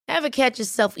Ever catch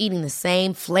yourself eating the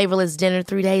same flavorless dinner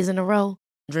 3 days in a row?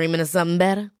 Dreaming of something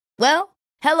better? Well,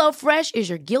 HelloFresh is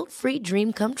your guilt-free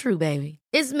dream come true, baby.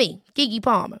 It's me, Keke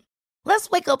Palmer. Let's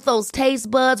wake up those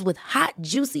taste buds with hot,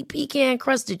 juicy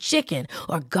pecan-crusted chicken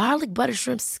or garlic butter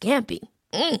shrimp scampi.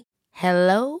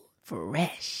 Hello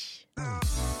Fresh.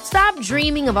 Stop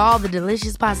dreaming of all the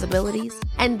delicious possibilities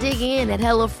and dig in at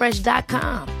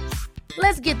HelloFresh.com.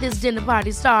 Let's get this dinner party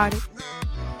started.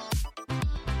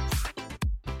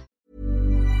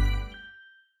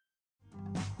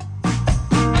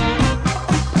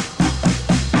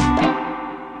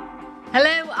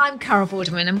 Hello, I'm Carol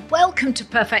Vorderman and welcome to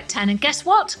Perfect 10. And guess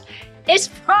what? It's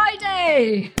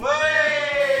Friday!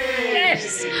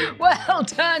 Yes! Well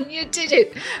done, you did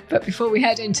it! But before we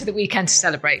head into the weekend to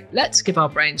celebrate, let's give our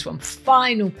brains one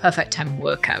final Perfect 10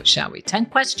 workout, shall we? 10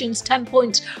 questions, 10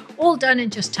 points, all done in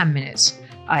just 10 minutes.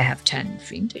 I have 10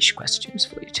 fiendish questions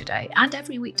for you today, and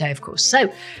every weekday, of course.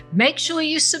 So make sure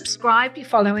you subscribe, you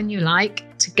follow and you like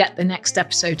to get the next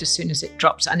episode as soon as it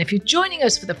drops. And if you're joining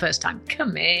us for the first time,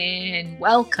 come in,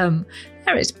 welcome.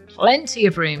 There is plenty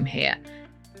of room here.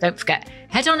 Don't forget,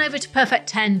 head on over to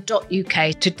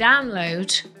perfect10.uk to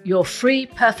download your free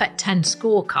Perfect 10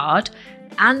 scorecard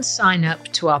and sign up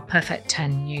to our Perfect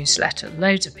 10 newsletter.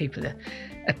 Loads of people are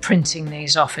printing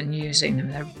these off and using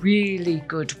them. They're a really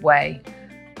good way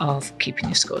of keeping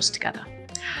your scores together.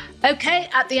 Okay,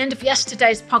 at the end of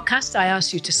yesterday's podcast, I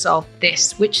asked you to solve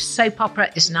this. Which soap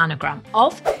opera is an anagram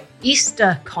of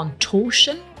Easter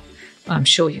Contortion? Well, I'm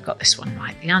sure you got this one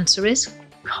right. The answer is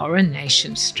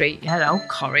Coronation Street. Yeah, old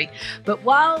Corrie. But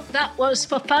while that was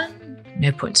for fun,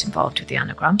 no points involved with the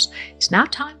anagrams, it's now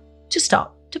time to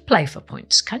start to play for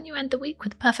points. Can you end the week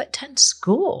with a Perfect 10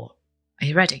 score? Are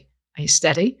you ready? Are you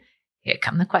steady? Here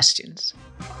come the questions.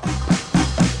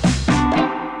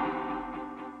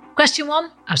 Question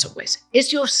 1, as always,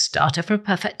 is your starter for a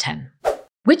Perfect 10.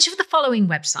 Which of the following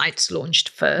websites launched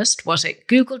first? Was it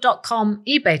google.com,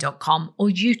 ebay.com or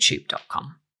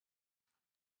youtube.com?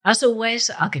 As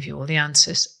always, I'll give you all the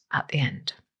answers at the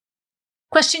end.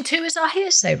 Question 2 is our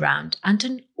hearsay round and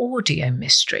an audio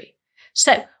mystery.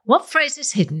 So, what phrase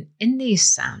is hidden in these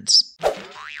sounds? Ow!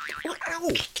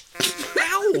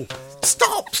 Ow!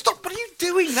 Stop! What are you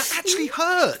doing? That actually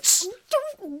hurts.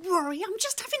 Don't worry, I'm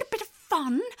just having a bit of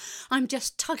fun. I'm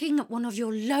just tugging at one of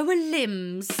your lower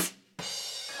limbs.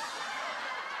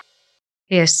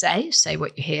 Hearsay, say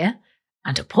what you hear,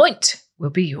 and a point will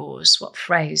be yours. What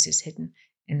phrase is hidden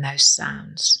in those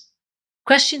sounds?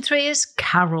 Question 3 is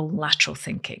Carol lateral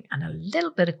thinking and a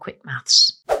little bit of quick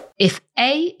maths. If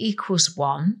A equals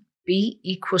 1, B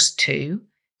equals 2,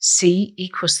 C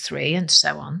equals 3, and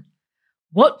so on,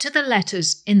 what do the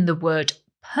letters in the word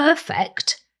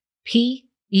perfect,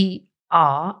 P-E-R-F-E-C-T,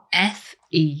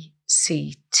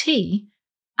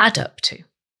 add up to?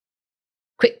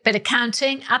 Quick bit of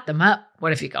counting, add them up.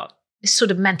 What have you got? This sort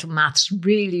of mental maths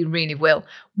really, really will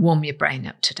warm your brain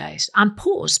up today. And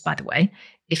pause, by the way,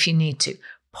 if you need to.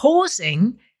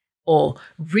 Pausing or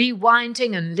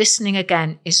rewinding and listening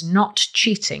again is not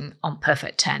cheating on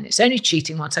Perfect 10. It's only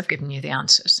cheating once I've given you the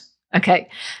answers. Okay,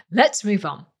 let's move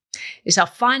on. It's our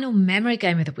final memory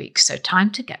game of the week, so time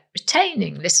to get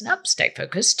retaining. Listen up, stay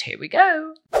focused. Here we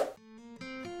go.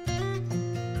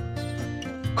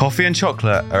 Coffee and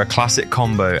chocolate are a classic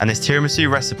combo, and this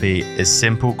tiramisu recipe is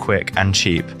simple, quick, and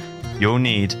cheap. You'll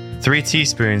need 3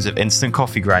 teaspoons of instant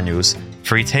coffee granules,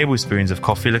 3 tablespoons of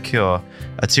coffee liqueur,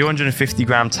 a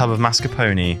 250-gram tub of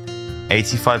mascarpone,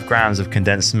 85 grams of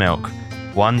condensed milk,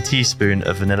 1 teaspoon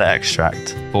of vanilla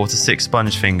extract, 4 to 6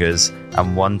 sponge fingers,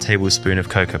 and 1 tablespoon of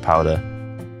cocoa powder.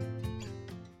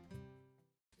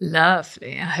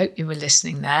 Lovely. I hope you were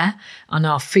listening there on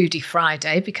our Foodie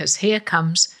Friday, because here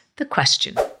comes the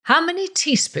question. How many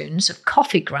teaspoons of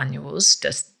coffee granules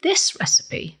does this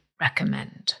recipe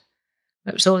recommend?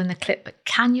 It was all in the clip, but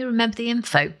can you remember the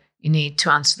info you need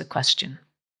to answer the question?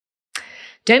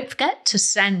 Don't forget to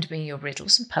send me your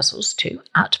riddles and puzzles to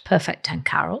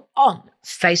 @Perfect10Carol on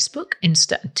Facebook,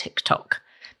 Insta and TikTok,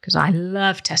 because I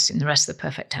love testing the rest of the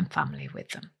Perfect 10 family with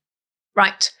them.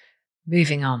 Right,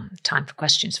 moving on. Time for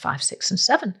questions 5, 6 and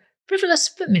 7. Frivolous,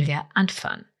 familiar and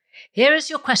fun. Here is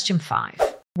your question 5.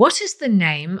 What is the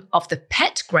name of the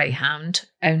pet greyhound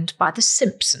owned by the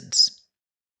Simpsons?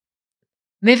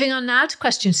 Moving on now to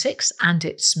question 6, and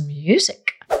it's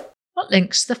music. What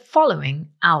links the following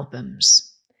albums?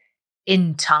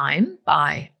 In Time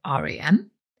by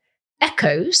R.E.M.,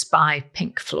 Echoes by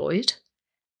Pink Floyd,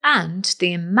 and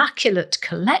The Immaculate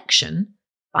Collection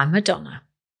by Madonna.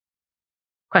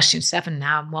 Question 7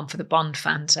 now, and one for the Bond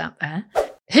fans out there.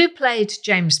 Who played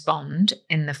James Bond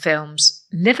in the films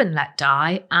Live and Let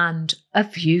Die and A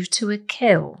View to a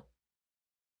Kill?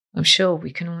 I'm sure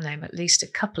we can all name at least a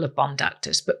couple of Bond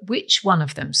actors, but which one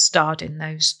of them starred in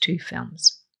those two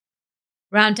films?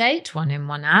 Round 8, 1 in,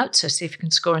 1 out, so see if you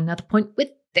can score another point with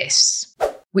this.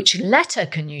 Which letter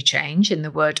can you change in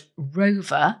the word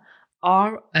rover,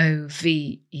 R-O-V-E-R,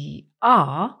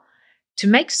 to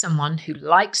make someone who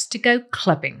likes to go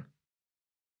clubbing?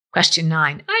 Question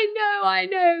 9. I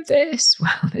know this.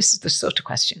 Well, this is the sort of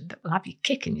question that will have you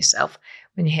kicking yourself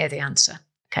when you hear the answer.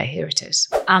 Okay, here it is.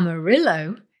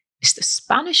 Amarillo is the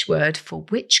Spanish word for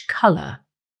which colour?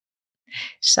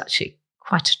 It's actually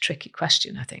quite a tricky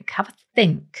question, I think. Have a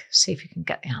think, see if you can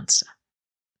get the answer.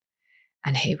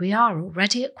 And here we are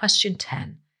already at question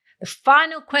 10, the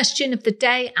final question of the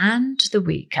day and the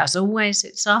week. As always,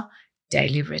 it's our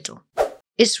daily riddle.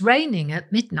 It's raining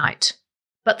at midnight,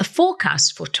 but the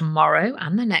forecast for tomorrow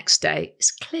and the next day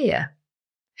is clear.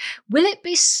 Will it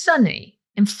be sunny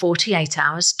in 48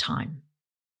 hours' time?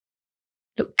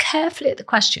 Look carefully at the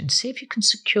question, see if you can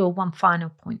secure one final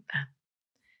point there.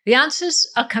 The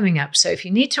answers are coming up, so if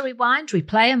you need to rewind,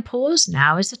 replay and pause,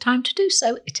 now is the time to do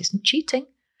so. It isn't cheating.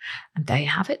 And there you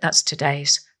have it. That's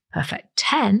today's Perfect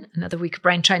 10. Another week of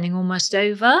brain training almost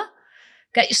over.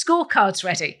 Get your scorecards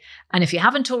ready. And if you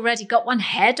haven't already got one,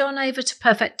 head on over to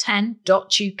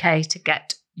perfect10.uk to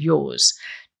get yours.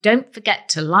 Don't forget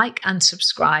to like and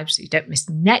subscribe so you don't miss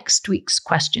next week's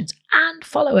questions, and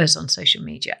follow us on social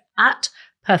media at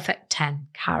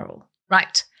Perfect10Carol.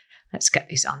 Right, let's get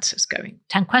these answers going.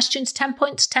 10 questions, 10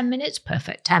 points, 10 minutes,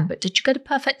 perfect 10. But did you get a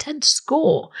perfect 10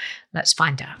 score? Let's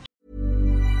find out.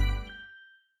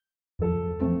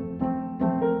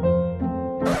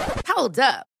 Hold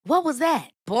up. What was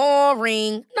that?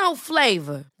 Boring. No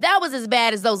flavor. That was as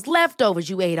bad as those leftovers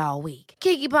you ate all week.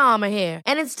 Keke Palmer here.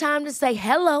 And it's time to say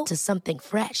hello to something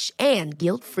fresh and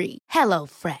guilt-free. Hello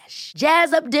Fresh.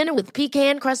 Jazz up dinner with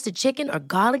pecan-crusted chicken or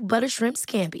garlic butter shrimp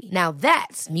scampi. Now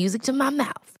that's music to my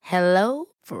mouth. Hello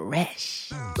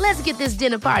Fresh. Let's get this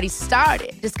dinner party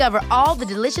started. Discover all the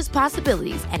delicious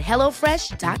possibilities at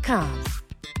hellofresh.com.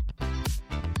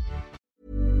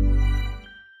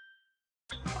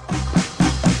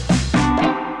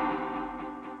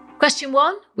 Question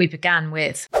 1, we began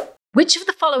with, which of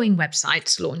the following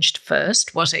websites launched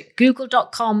first? Was it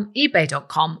google.com,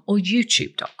 ebay.com or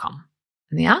youtube.com?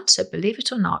 And the answer, believe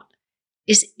it or not,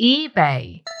 is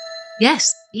eBay.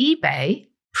 Yes, eBay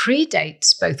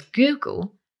predates both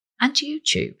Google and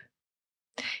YouTube.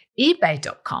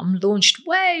 ebay.com launched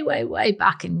way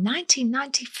back in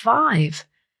 1995.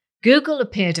 Google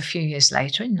appeared a few years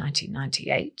later in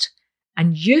 1998,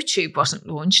 and YouTube wasn't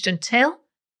launched until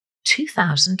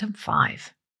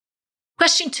 2005.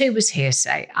 Question 2 was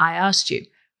hearsay. I asked you,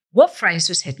 what phrase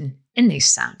was hidden in these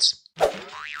sounds? Ow!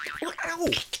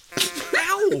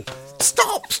 Ow!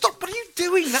 Stop! What are you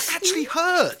doing? That actually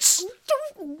hurts.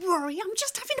 Don't worry, I'm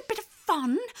just having a bit of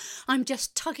fun. I'm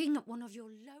just tugging at one of your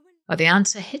lower... Well, the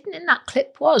answer hidden in that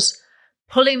clip was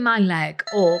pulling my leg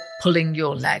or pulling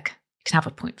your leg. You can have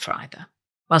a point for either.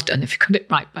 Well done if you got it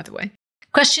right, by the way.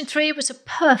 Question 3 was a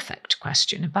perfect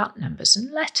question about numbers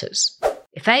and letters.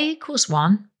 If A equals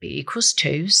 1, B equals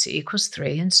 2, C equals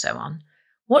 3, and so on,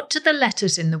 what do the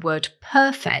letters in the word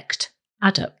perfect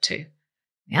add up to?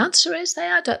 The answer is they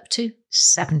add up to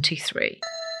 73.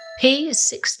 P is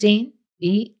 16,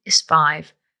 E is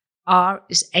 5, R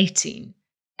is 18,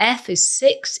 F is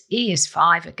 6, E is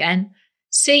 5 again,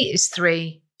 C is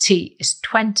 3, T is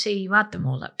 20. You add them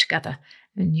all up together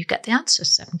and you get the answer,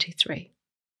 73.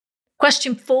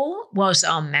 Question 4 was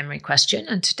our memory question,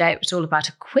 and today it was all about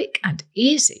a quick and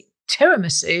easy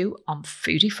tiramisu on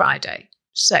Foodie Friday.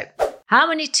 So, how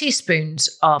many teaspoons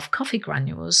of coffee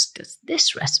granules does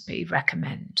this recipe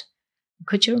recommend?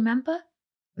 Could you remember?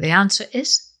 The answer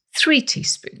is 3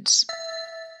 teaspoons.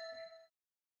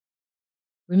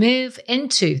 We move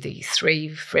into the 3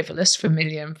 frivolous,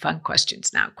 familiar and fun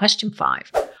questions now. Question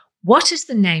 5. What is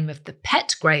the name of the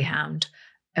pet greyhound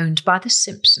owned by the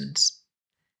Simpsons?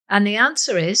 And the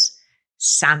answer is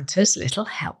Santa's Little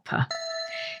Helper.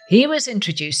 He was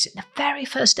introduced in the very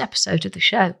first episode of the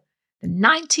show, the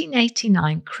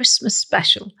 1989 Christmas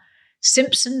special,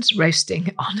 Simpsons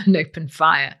Roasting on an Open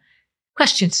Fire.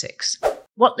 Question 6.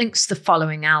 What links the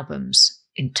following albums?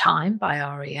 In Time by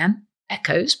R.E.M.,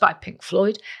 Echoes by Pink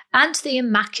Floyd, and The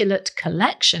Immaculate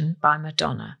Collection by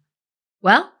Madonna?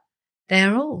 Well, they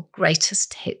are all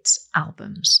greatest hits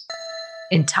albums.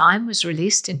 In Time was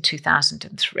released in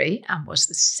 2003 and was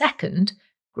the second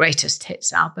greatest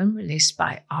hits album released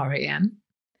by R.E.M.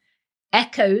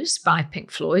 Echoes by Pink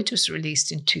Floyd was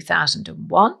released in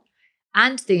 2001,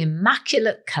 and The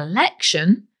Immaculate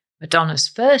Collection, Madonna's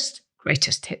first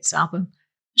greatest hits album,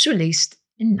 was released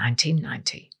in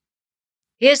 1990.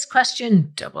 Here's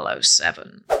question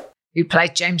 007. Who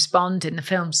played James Bond in the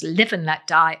films Live and Let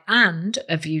Die and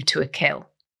A View to a Kill?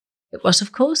 It was,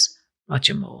 of course,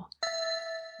 Roger Moore.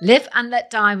 Live and Let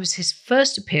Die was his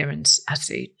first appearance as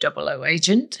the 00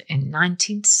 agent in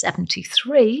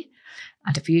 1973,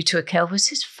 and A View to a Kill was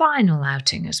his final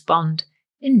outing as Bond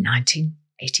in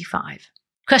 1985.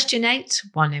 Question 8,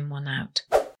 1 in, 1 out.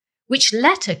 Which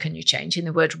letter can you change in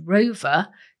the word rover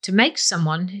to make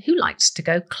someone who likes to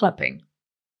go clubbing?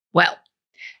 Well,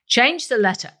 change the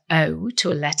letter O to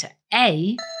a letter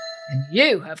A, and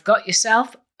you have got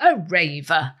yourself a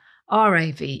raver.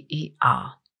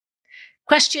 R-A-V-E-R.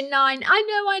 Question 9.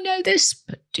 I know this,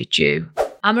 but did you?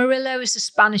 Amarillo is a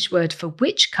Spanish word for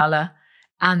which colour?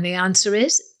 And the answer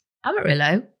is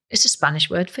amarillo is a Spanish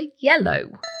word for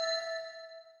yellow.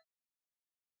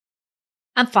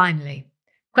 And finally,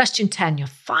 question 10, your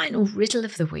final riddle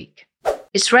of the week.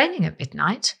 It's raining at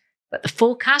midnight, but the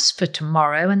forecast for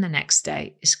tomorrow and the next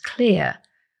day is clear.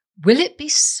 Will it be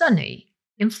sunny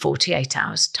in 48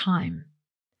 hours' time?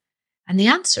 And the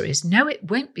answer is no, it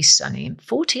won't be sunny in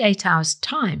 48 hours'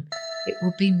 time. It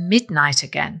will be midnight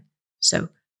again. So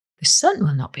the sun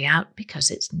will not be out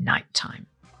because it's night time.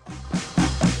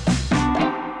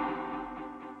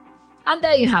 And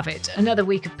there you have it, another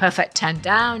week of Perfect 10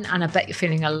 down, and I bet you're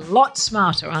feeling a lot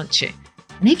smarter, aren't you?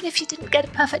 And even if you didn't get a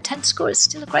perfect 10 score, it's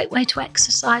still a great way to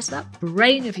exercise that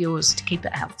brain of yours to keep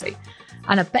it healthy.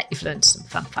 And I bet you've learned some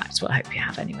fun facts, well, I hope you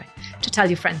have anyway, to tell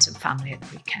your friends and family at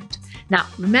the weekend. Now,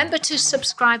 remember to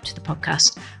subscribe to the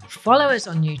podcast, follow us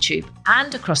on YouTube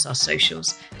and across our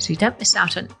socials so you don't miss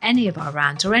out on any of our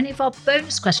rounds or any of our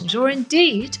bonus questions or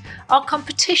indeed our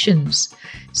competitions.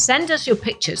 Send us your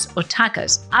pictures or tag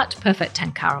us at Perfect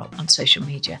 10 Carol on social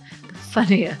media. The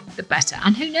funnier, the better.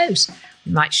 And who knows,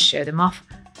 we might show them off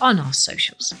on our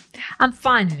socials. And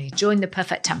finally, join the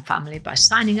Perfect 10 family by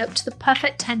signing up to the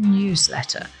Perfect 10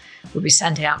 newsletter. We'll be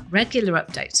sending out regular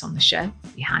updates on the show,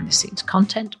 behind-the-scenes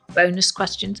content, bonus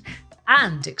questions,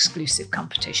 and exclusive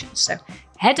competitions. So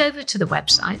head over to the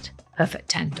website,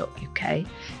 perfect10.uk,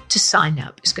 to sign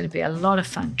up. It's going to be a lot of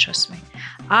fun, trust me.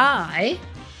 I'm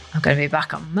going to be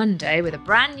back on Monday with a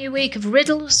brand new week of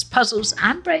riddles, puzzles,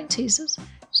 and brain teasers.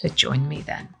 So join me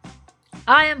then.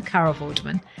 I am Carol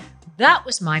Vorderman. That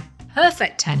was my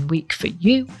Perfect 10 week for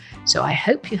you, so I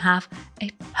hope you have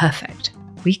a perfect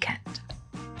weekend.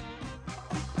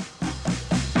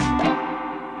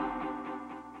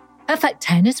 Perfect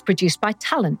 10 is produced by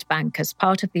Talent Bank as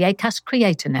part of the Acast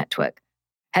Creator Network.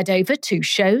 Head over to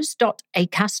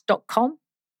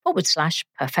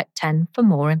shows.acast.com/perfect10 for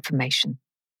more information.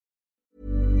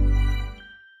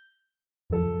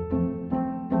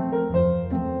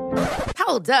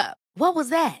 Hold up. What was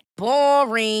that?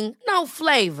 Boring. No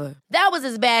flavor. That was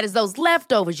as bad as those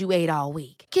leftovers you ate all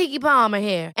week. Keke Palmer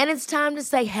here, and it's time to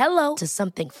say hello to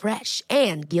something fresh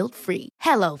and guilt-free.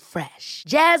 Hello Fresh.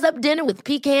 Jazz up dinner with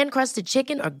pecan-crusted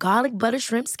chicken or garlic butter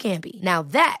shrimp scampi. Now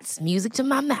that's music to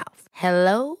my mouth.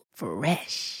 Hello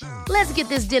Fresh. Let's get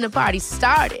this dinner party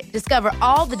started. Discover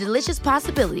all the delicious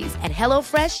possibilities at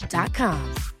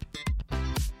HelloFresh.com.